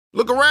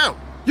Look around.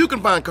 You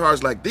can find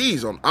cars like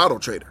these on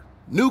AutoTrader.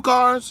 New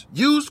cars,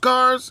 used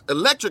cars,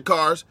 electric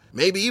cars,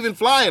 maybe even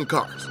flying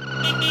cars.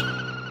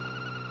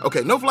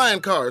 Okay, no flying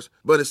cars,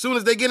 but as soon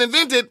as they get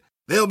invented,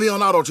 they'll be on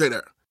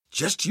AutoTrader.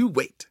 Just you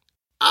wait.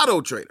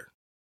 AutoTrader.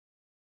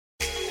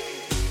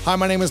 Hi,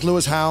 my name is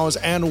Lewis Howes,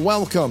 and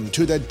welcome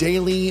to the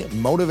Daily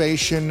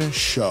Motivation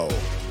Show.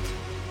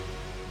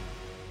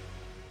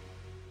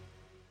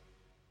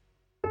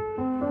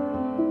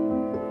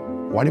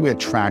 Why do we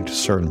attract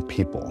certain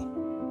people?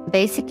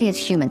 Basically, as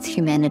humans,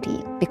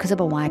 humanity, because of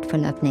a wired for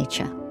love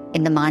nature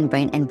in the mind,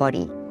 brain, and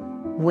body,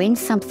 when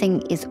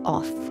something is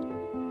off,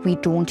 we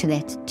drawn to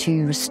that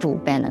to restore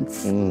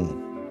balance.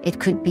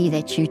 It could be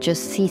that you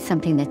just see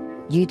something that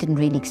you didn't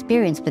really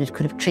experience, but it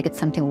could have triggered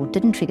something or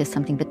didn't trigger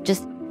something, but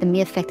just the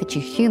mere fact that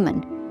you're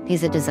human,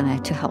 there's a desire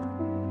to help.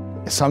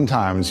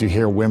 Sometimes you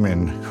hear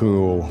women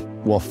who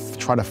will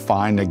try to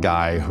find a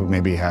guy who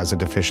maybe has a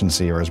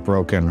deficiency or is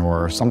broken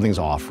or something's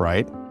off,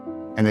 right?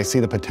 And they see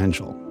the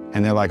potential.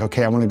 And they're like,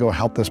 okay, I want to go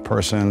help this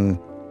person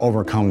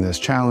overcome this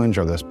challenge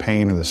or this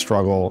pain or this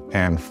struggle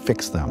and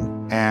fix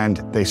them. And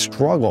they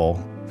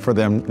struggle for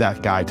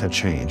that guy to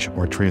change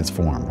or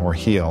transform or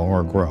heal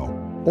or grow.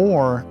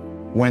 Or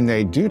when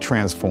they do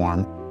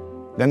transform,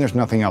 then there's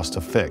nothing else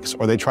to fix,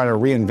 or they try to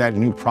reinvent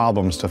new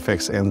problems to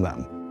fix in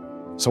them.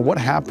 So what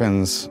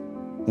happens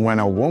when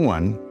a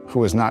woman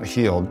who is not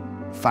healed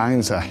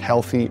finds a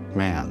healthy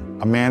man,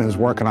 a man who's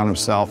working on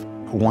himself,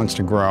 who wants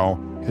to grow,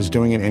 who's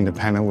doing it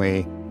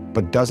independently,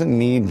 but doesn't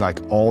need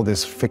like all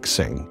this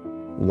fixing?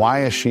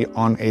 Why is she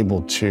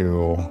unable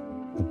to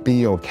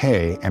be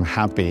okay and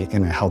happy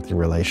in a healthy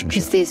relationship?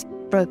 Because there's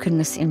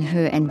brokenness in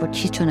her, and what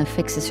she's trying to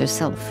fix is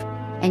herself.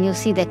 And you'll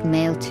see that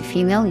male to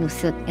female, you'll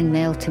see it in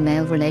male to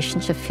male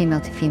relationship,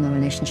 female to female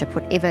relationship,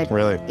 whatever.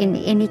 Really? In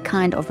any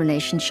kind of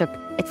relationship,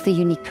 it's the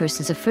unique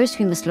person. So first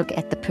we must look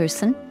at the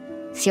person,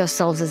 see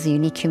ourselves as a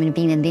unique human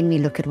being, and then we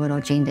look at what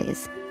our gender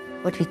is.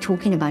 What we're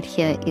talking about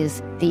here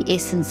is the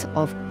essence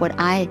of what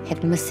I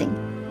have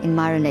missing in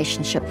my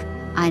relationship.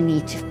 I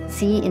need to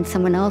see in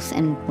someone else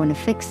and want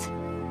to fix.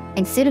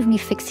 Instead of me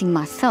fixing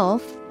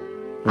myself,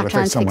 I try and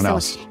fix someone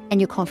else. And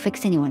you can't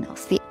fix anyone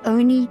else. The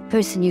only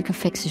person you can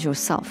fix is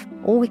yourself.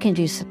 All we can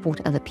do is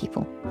support other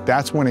people.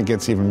 That's when it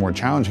gets even more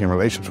challenging in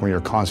relationships, when you're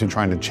constantly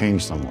trying to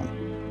change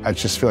someone. I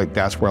just feel like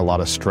that's where a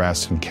lot of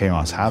stress and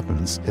chaos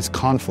happens. It's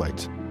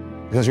conflict,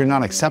 because you're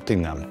not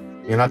accepting them.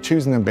 You're not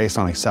choosing them based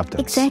on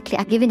acceptance. Exactly.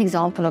 I'll give you an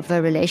example of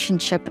a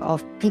relationship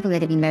of people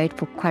that have been married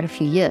for quite a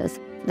few years.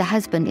 The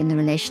husband in the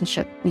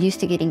relationship used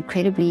to get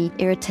incredibly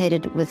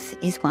irritated with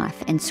his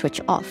wife and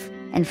switch off,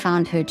 and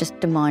found her just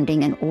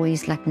demanding and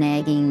always like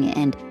nagging,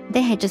 and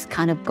they had just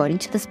kind of got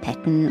into this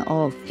pattern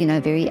of,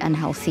 very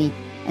unhealthy,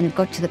 and it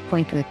got to the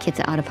point where kids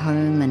are out of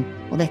home and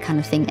all that kind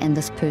of thing, and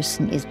this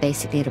person is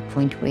basically at a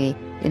point where,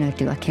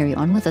 do I carry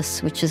on with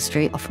this, which is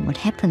very often what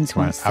happens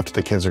once. After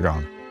the kids are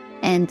gone.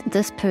 And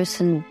this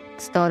person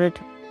started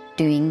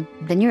doing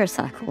the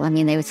neurocycle. I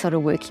mean, they started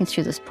working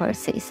through this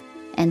process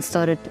and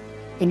started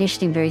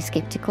initially very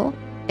skeptical.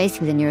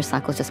 Basically, the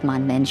neurocycle is just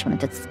mind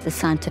management. It's the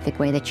scientific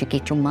way that you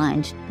get your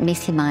mind,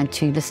 messy mind,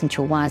 to listen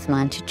to your wise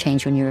mind to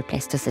change your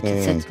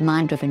neuroplasticity. So it's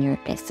mind-driven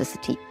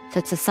neuroplasticity. So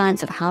it's a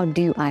science of how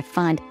do I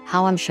find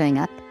how I'm showing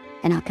up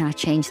and how can I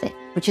change that?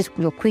 Which is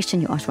your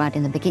question you asked right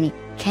in the beginning.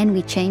 Can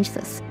we change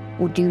this?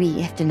 Or do we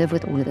have to live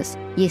with all of this?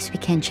 Yes, we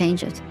can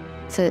change it.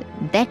 So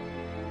that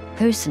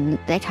person,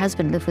 that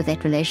husband, lived with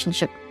that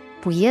relationship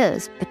for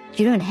years, but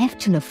you don't have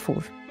to live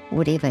for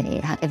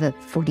however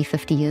 40,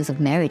 50 years of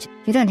marriage.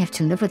 You don't have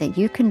to live with it.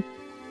 You can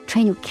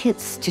train your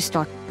kids to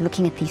start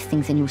looking at these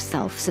things in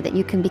yourself so that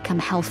you can become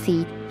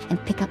healthy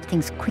and pick up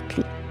things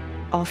quickly.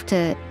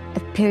 After a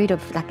period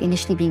of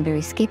initially being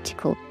very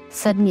skeptical,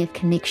 suddenly a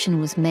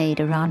connection was made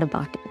around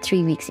about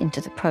 3 weeks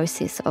into the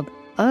process of,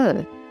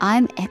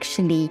 I'm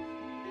actually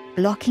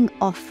blocking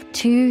off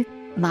to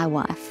my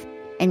wife,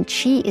 and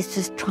she is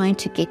just trying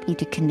to get me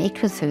to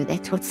connect with her.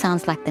 That's what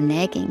sounds like the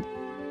nagging.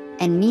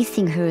 And me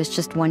seeing her as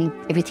just wanting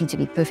everything to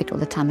be perfect all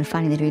the time and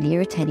finding that really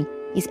irritating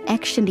is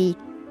actually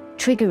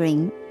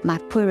triggering my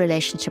poor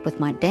relationship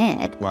with my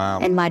dad. Wow.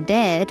 And my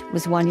dad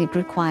was one who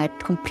required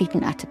complete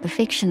and utter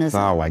perfectionism.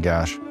 Oh my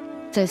gosh.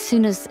 So as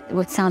soon as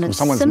what sounded when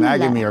someone's similar,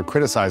 nagging me or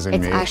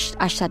criticizing me, I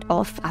shut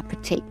off, I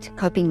protect,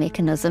 coping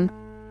mechanism.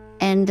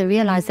 And the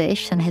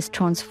realization has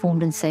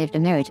transformed and saved a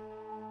marriage.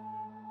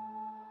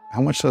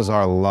 How much does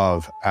our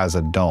love as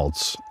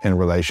adults in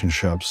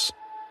relationships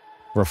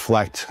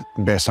reflect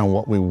based on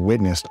what we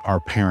witnessed our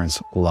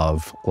parents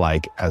love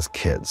like as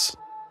kids?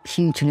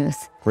 Huge,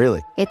 Lewis.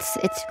 Really? It's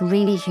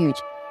really huge.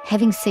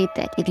 Having said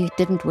that, if you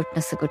didn't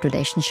witness a good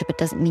relationship, it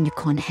doesn't mean you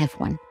can't have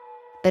one.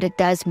 But it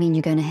does mean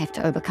you're going to have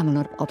to overcome a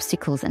lot of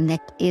obstacles, and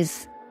that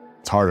is...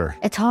 It's harder.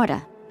 It's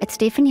harder. It's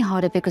definitely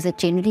harder because it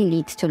generally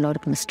leads to a lot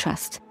of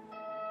mistrust.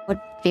 What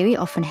very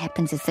often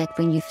happens is that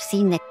when you've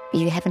seen that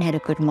you haven't had a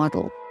good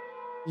model,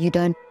 you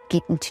don't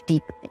get into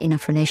deep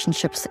enough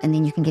relationships, and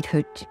then you can get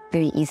hurt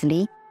very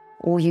easily.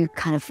 or you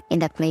kind of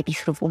end up maybe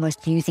sort of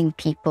almost using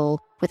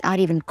people without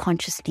even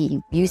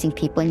consciously using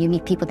people, and you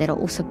meet people that are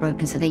also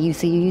broken, so you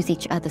use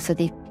each other, so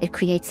it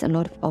creates a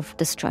lot of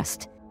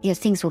distrust.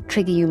 Things will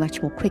trigger you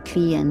much more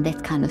quickly and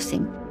that kind of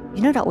thing.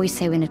 You know what I always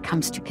say when it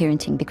comes to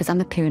parenting, because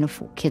I'm a parent of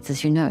 4 kids,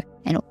 as you know,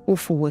 and all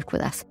 4 work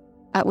with us.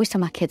 I always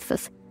tell my kids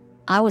this: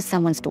 I was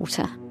someone's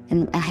daughter,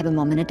 and I have a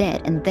mom and a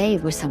dad, and they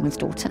were someone's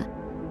daughter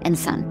and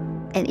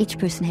son, and each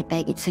person had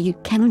baggage. So you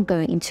cannot go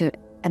into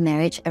a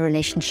marriage, a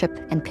relationship,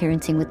 and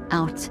parenting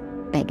without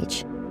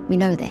baggage. We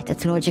know that,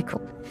 it's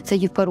logical. So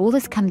you've got all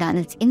this come down,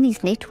 and it's in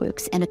these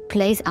networks, and it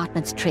plays out and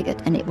it's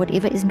triggered, and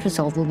whatever isn't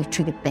resolved will be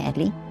triggered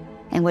badly,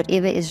 and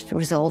whatever is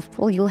resolved,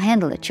 well, you'll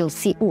handle it. You'll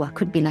see, oh, I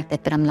could be like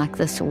that, but I'm like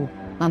this, or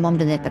my mom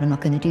did that, but I'm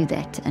not going to do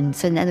that. And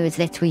so in other words,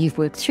 that's where you've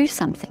worked through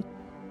something.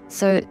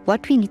 So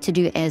what we need to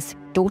do as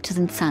daughters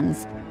and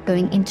sons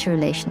going into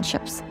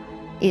relationships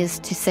is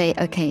to say,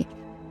 okay,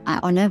 I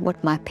honor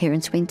what my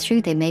parents went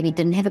through. They maybe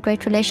didn't have a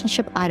great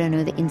relationship. I don't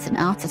know the ins and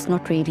outs. It's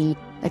not really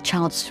a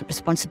child's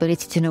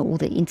responsibility to know all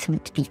the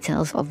intimate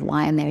details of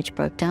why a marriage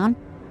broke down.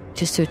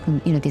 To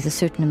certain, there's a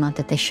certain amount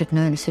that they should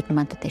know and a certain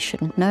amount that they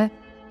shouldn't know.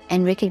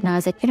 And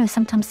recognize that,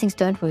 sometimes things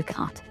don't work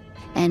out.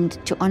 And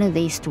to honor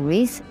these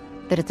stories,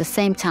 but at the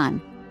same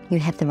time, you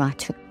have the right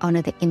to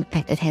honor the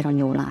impact it had on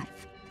your life.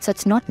 So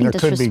it's not... There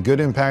could be good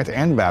impact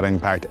and bad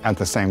impact at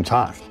the same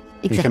time.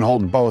 Exactly. You can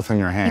hold both in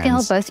your hands. You can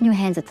hold both in your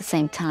hands at the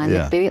same time.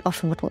 Yeah. But very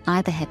often what will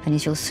either happen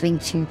is you'll swing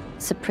to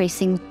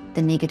suppressing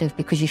the negative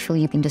because you feel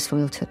you've been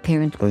disloyal to a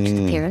parent or to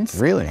the parents.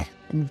 Really?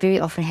 And very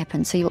often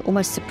happens. So you'll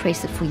almost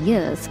suppress it for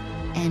years.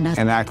 And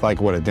act like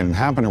what, it didn't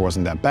happen, it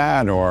wasn't that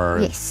bad, or...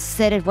 Yes,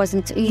 that it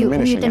wasn't...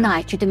 You deny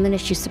it, you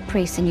diminish, you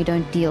suppress, and you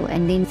don't deal.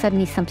 And then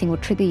suddenly something will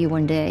trigger you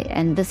one day.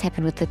 And this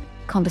happened with the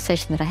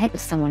conversation that I had with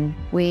someone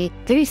where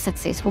very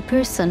successful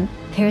person,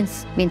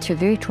 parents went through a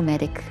very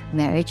traumatic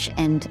marriage,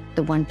 and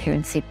the one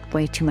parent said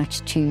way too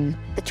much to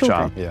the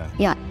children.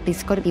 Yeah,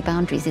 there's got to be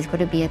boundaries. There's got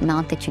to be an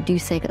amount that you do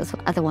say, because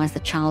otherwise the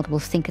child will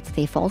think it's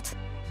their fault.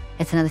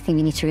 That's another thing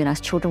we need to realize.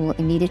 Children will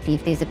immediately,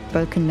 if there's a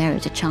broken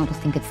marriage, a child will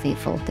think it's their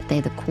fault, that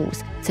they're the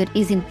cause. So it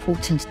is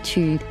important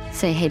to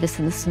say, hey,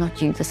 listen, this is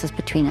not you, this is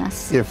between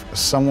us. If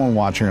someone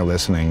watching or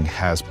listening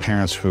has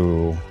parents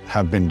who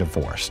have been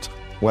divorced,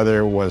 whether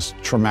it was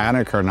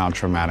traumatic or not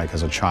traumatic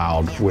as a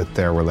child with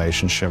their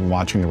relationship,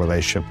 watching the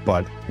relationship,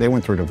 but they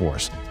went through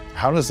divorce,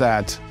 how does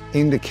that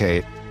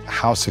indicate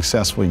how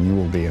successful you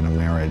will be in a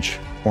marriage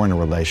or in a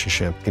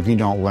relationship if you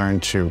don't learn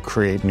to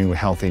create new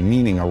healthy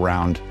meaning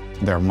around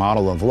their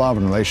model of love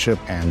and relationship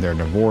and their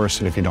divorce,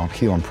 and if you don't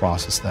heal and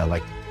process that?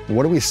 Like,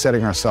 what are we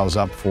setting ourselves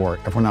up for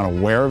if we're not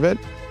aware of it,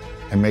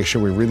 and make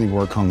sure we really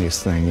work on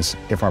these things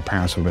if our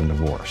parents have been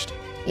divorced?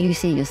 You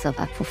see yourself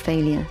up for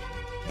failure.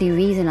 The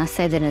reason I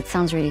say that, and it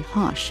sounds really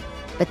harsh,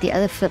 but the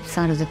other flip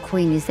side of the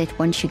coin is that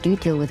once you do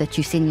deal with it,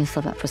 you set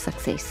yourself up for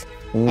success.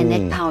 And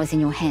that power is in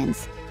your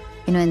hands.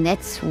 And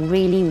that's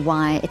really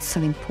why it's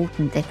so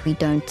important that we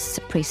don't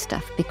suppress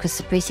stuff, because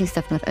suppressing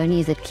stuff, not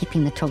only is it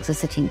keeping the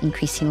toxicity and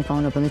increasing your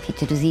vulnerability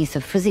to disease, so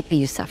physically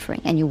you're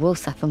suffering, and you will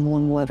suffer more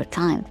and more over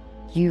time.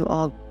 You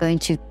are going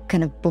to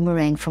kind of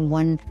boomerang from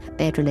one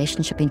bad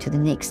relationship into the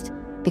next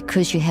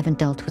because you haven't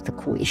dealt with the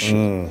core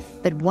issue.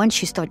 But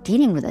once you start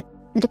dealing with it,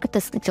 look at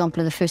this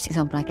example, the first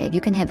example I gave.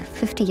 You can have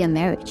a 50-year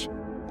marriage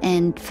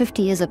and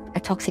 50 years of a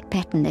toxic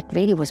pattern that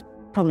really was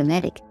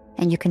problematic,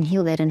 and you can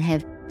heal that and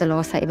have the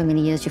last however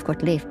many years you've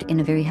got left in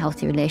a very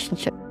healthy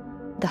relationship.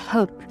 The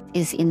hope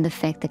is in the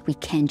fact that we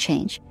can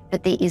change,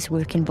 but there is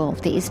work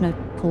involved. There is no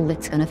pill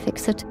that's going to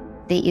fix it.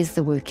 There is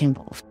the work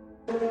involved.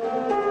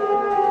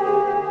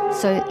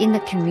 So in the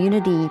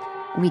community,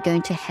 we're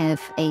going to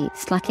have a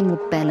slightly more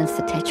balanced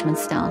attachment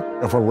style.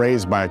 If we're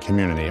raised by a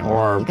community,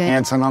 or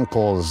aunts and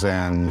uncles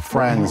and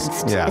friends.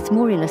 It's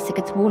more realistic.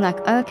 It's more like,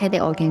 oh, okay,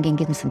 they're arguing again,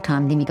 give them some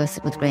time, let me go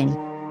sit with Granny.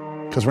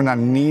 Because we're not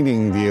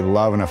needing the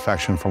love and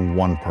affection from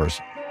one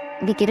person.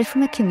 We get it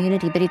from a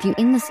community, but if you're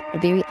in this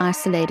very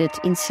isolated,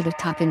 insular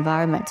type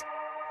environment,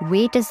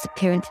 where does the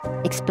parent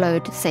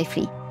explode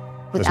safely?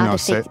 There's no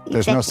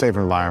safe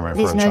environment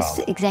for a child.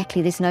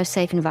 Exactly, there's no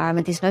safe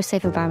environment. There's no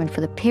safe environment for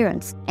the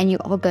parents, and you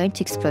are going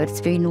to explode. It's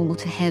very normal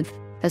to have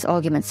those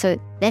arguments. So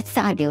that's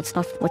the ideal. It's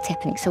not what's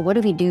happening. So what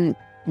do we do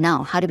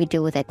now? How do we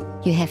deal with that?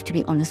 You have to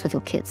be honest with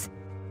your kids.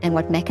 And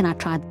what Mac and I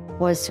tried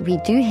was, we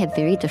do have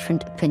very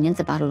different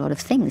opinions about a lot of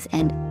things,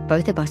 and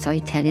both of us are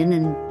Italian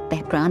and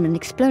background and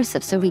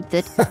explosive, so we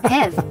did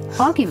have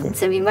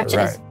arguments. I mean, much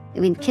as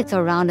when kids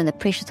are around and the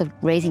pressures of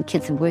raising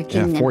kids and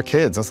working. 4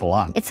 kids, that's a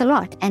lot. It's a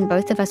lot, and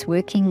both of us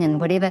working and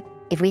whatever.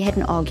 If we had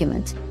an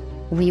argument,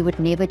 we would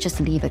never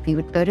just leave it. We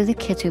would go to the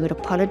kids, we would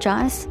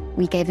apologize.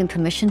 We gave them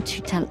permission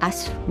to tell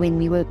us when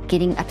we were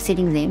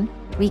upsetting them.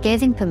 We gave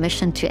them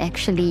permission to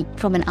actually,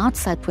 from an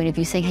outside point of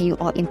view, say, hey, you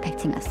are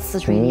impacting us. This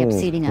is really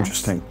upsetting us.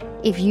 Interesting.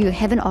 If you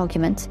have an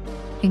argument,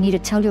 you need to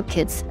tell your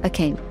kids,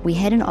 okay, we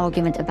had an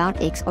argument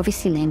about X,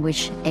 obviously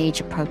language,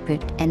 age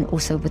appropriate, and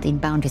also within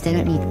boundaries. They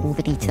don't need all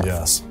the details.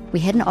 Yes. We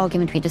had an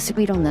argument, we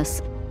disagreed on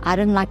this. I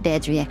didn't like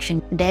Dad's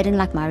reaction. Dad didn't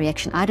like my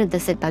reaction. I did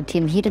this, it bugged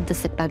him. He did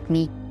this, it bugged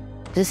me.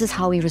 This is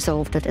how we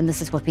resolved it, and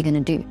this is what we're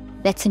going to do.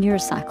 That's a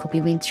neurocycle.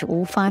 We went through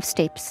all 5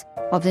 steps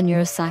of the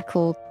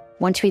neurocycle.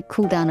 Once we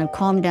cool down and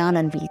calm down,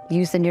 and we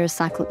use the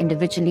neurocycle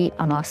individually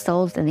on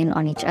ourselves and then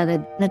on each other,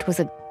 and it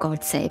was a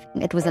God-save.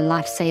 It was a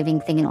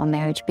life-saving thing in our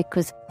marriage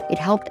because it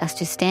helped us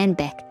to stand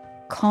back,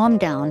 calm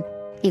down,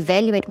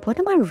 evaluate, what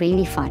am I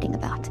really fighting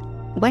about?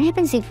 What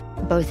happens if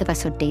both of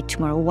us are dead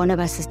tomorrow, one of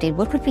us is dead?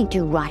 What would we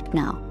do right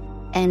now?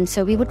 And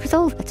so we would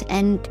resolve it.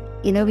 And,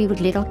 we would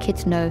let our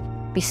kids know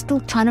we're still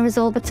trying to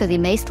resolve it. So there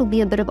may still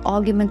be a bit of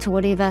argument or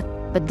whatever,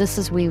 but this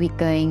is where we're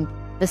going.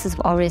 This is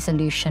our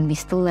resolution. We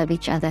still love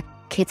each other.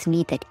 Kids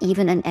need that.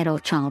 Even an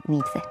adult child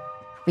needs that.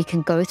 We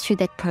can go through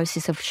that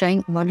process of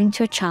modeling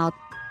to a child,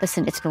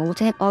 listen, it's normal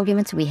to have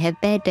arguments. We have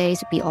bad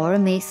days. We are a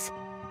mess.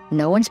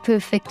 No one's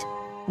perfect.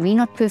 We're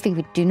not perfect.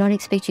 We do not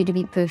expect you to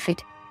be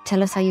perfect.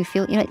 Tell us how you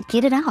feel.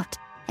 Get it out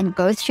and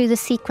go through the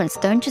sequence.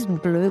 Don't just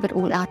blurb it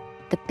all out.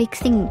 The big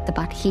thing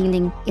about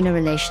healing in a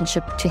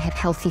relationship, to have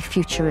healthy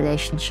future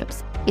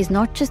relationships, is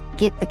not just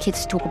get the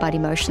kids to talk about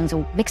emotions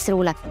or mix it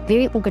all up.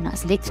 Very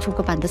organized. Let's talk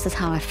about, this is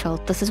how I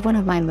felt. This is what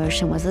my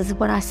emotion was. This is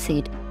what I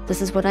said.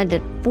 This is what I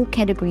did. 4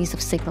 categories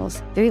of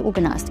signals. Very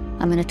organized.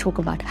 I'm going to talk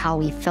about how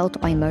we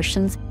felt, our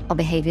emotions, our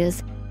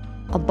behaviors,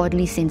 our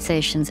bodily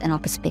sensations, and our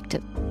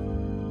perspective.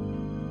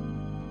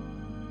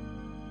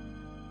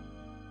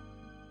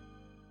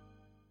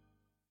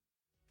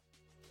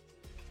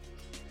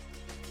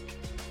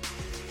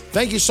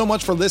 Thank you so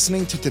much for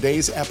listening to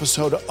today's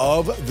episode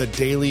of The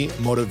Daily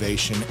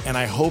Motivation, and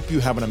I hope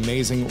you have an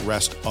amazing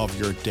rest of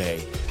your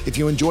day. If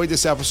you enjoyed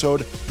this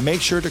episode,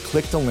 make sure to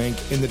click the link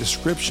in the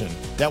description.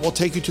 That will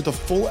take you to the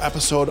full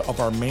episode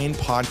of our main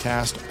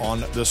podcast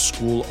on the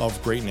School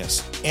of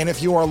Greatness. And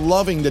if you are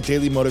loving The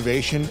Daily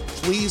Motivation,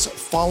 please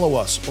follow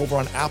us over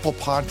on Apple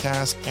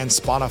Podcasts and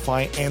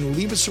Spotify, and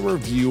leave us a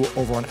review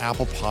over on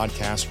Apple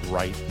Podcasts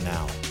right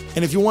now.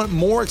 And if you want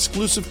more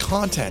exclusive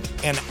content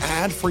and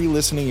ad-free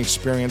listening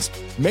experience,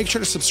 make sure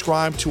to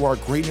subscribe to our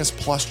Greatness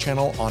Plus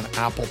channel on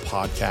Apple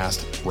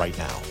Podcast right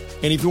now.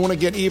 And if you want to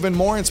get even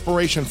more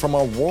inspiration from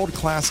our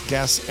world-class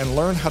guests and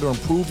learn how to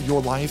improve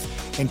your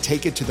life and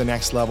take it to the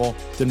next level,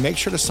 then make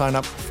sure to sign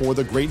up for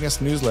the Greatness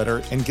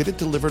newsletter and get it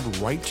delivered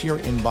right to your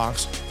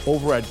inbox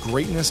over at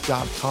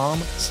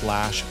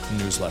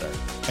greatness.com/newsletter.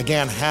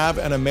 Again, have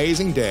an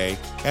amazing day,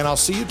 and I'll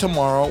see you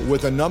tomorrow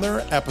with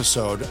another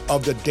episode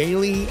of the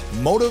Daily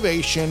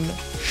Motivation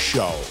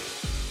Show.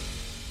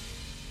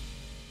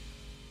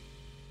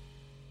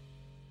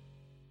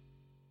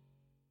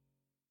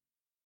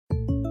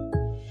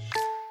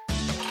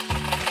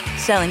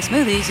 Selling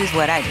smoothies is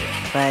what I do,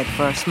 but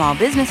for small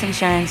business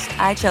insurance,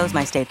 I chose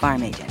my State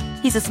Farm agent.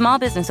 He's a small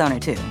business owner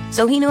too,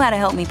 so he knew how to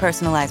help me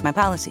personalize my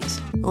policies.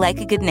 Like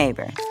a good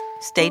neighbor,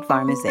 State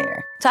Farm is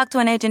there. Talk to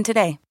an agent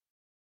today.